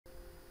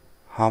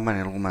How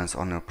many lumens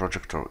on your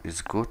projector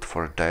is good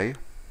for a day?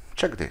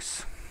 Check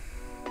this.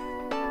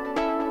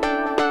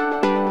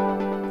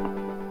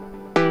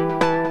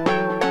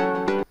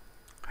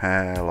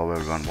 Hello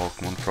everyone,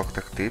 welcome on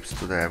Projector Tips.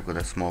 Today I've got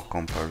a small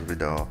compare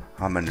video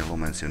how many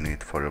lumens you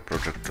need for your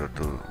projector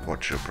to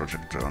watch your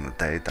projector on the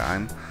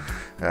daytime.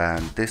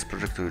 And this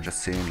projector you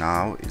just see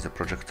now is a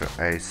Projector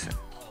Acer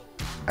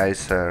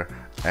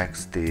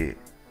XD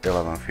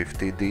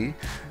 1150D.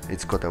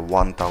 It's got a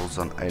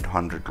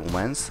 1800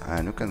 lumens,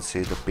 and you can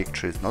see the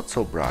picture is not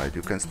so bright.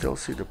 You can still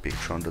see the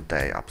picture on the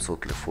day,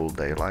 absolutely full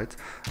daylight,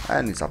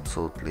 and it's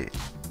absolutely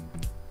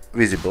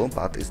visible,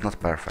 but it's not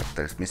perfect.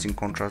 There's missing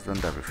contrast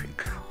and everything.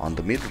 On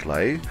the middle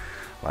layer,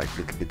 like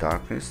little bit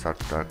darkness, start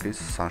darkness,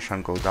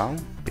 sunshine go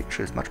down,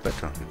 picture is much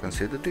better. You can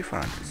see the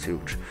difference, it's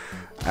huge.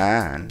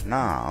 And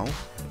now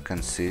you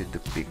can see the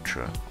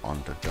picture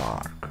on the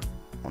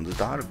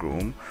dark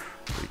room,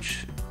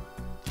 which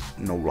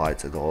no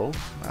lights at all,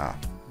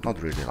 not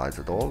really lights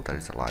at all. There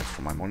is a light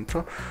from my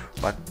monitor,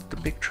 but the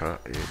picture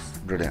is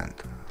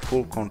brilliant,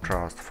 full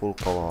contrast, full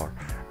color,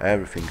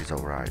 everything is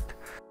alright.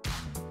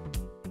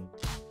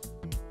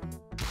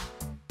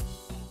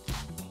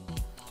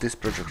 This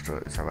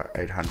projector is our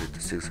 800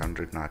 to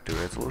 690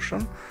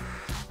 resolution,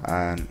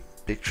 and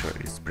picture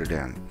is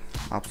brilliant,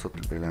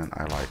 absolutely brilliant.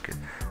 I like it.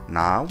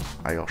 Now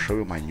I'll show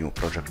you my new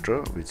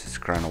projector, which is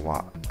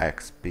Crenova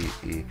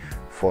XPE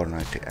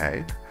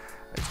 498.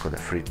 It's got a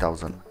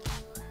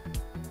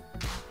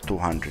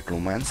 3200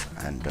 lumens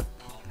and a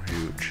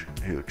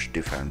huge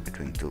difference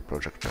between two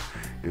projectors.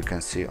 You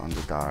can see on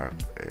the dark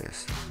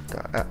is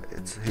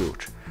it's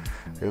huge.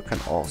 You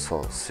can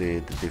also see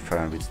the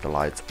difference with the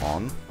lights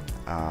on.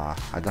 I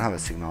don't have a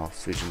signal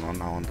switching on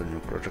now on the new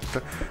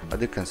projector,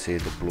 but you can see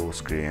the blue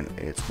screen,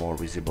 it's more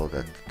visible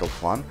than the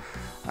top one,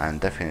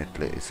 and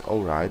definitely it's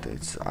alright.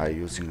 It's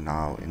using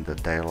now in the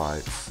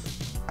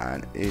daylights,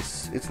 and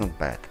it's not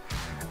bad.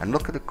 And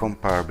look at the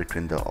compare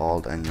between the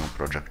old and new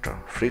projector,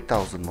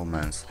 3000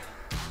 lumens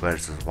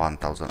versus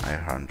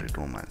 1800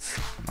 lumens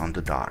on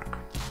the dark.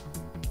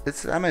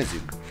 It's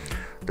amazing.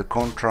 The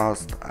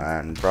contrast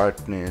and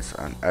brightness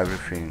and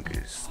everything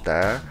is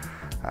there,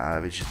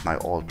 which is my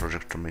old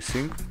projector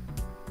missing.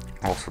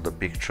 Also the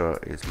picture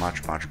is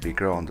much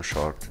bigger on the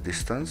short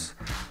distance.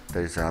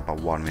 There is about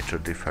 1 meter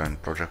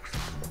different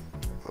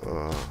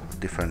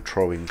different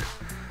throwing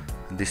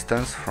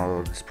distance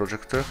from this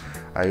projector.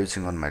 I'm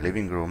using on my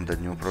living room the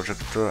new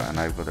projector, and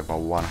I've got about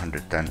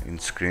 110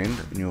 inch screen.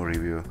 New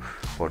review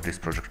for this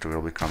projector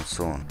will become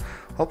soon.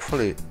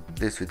 Hopefully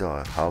this video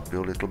will help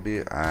you a little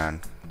bit,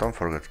 and don't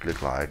forget to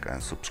click like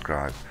and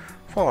subscribe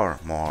for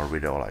more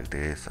video like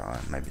this,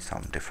 and maybe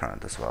some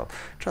different as well.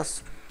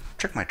 Just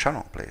check my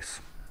channel, please.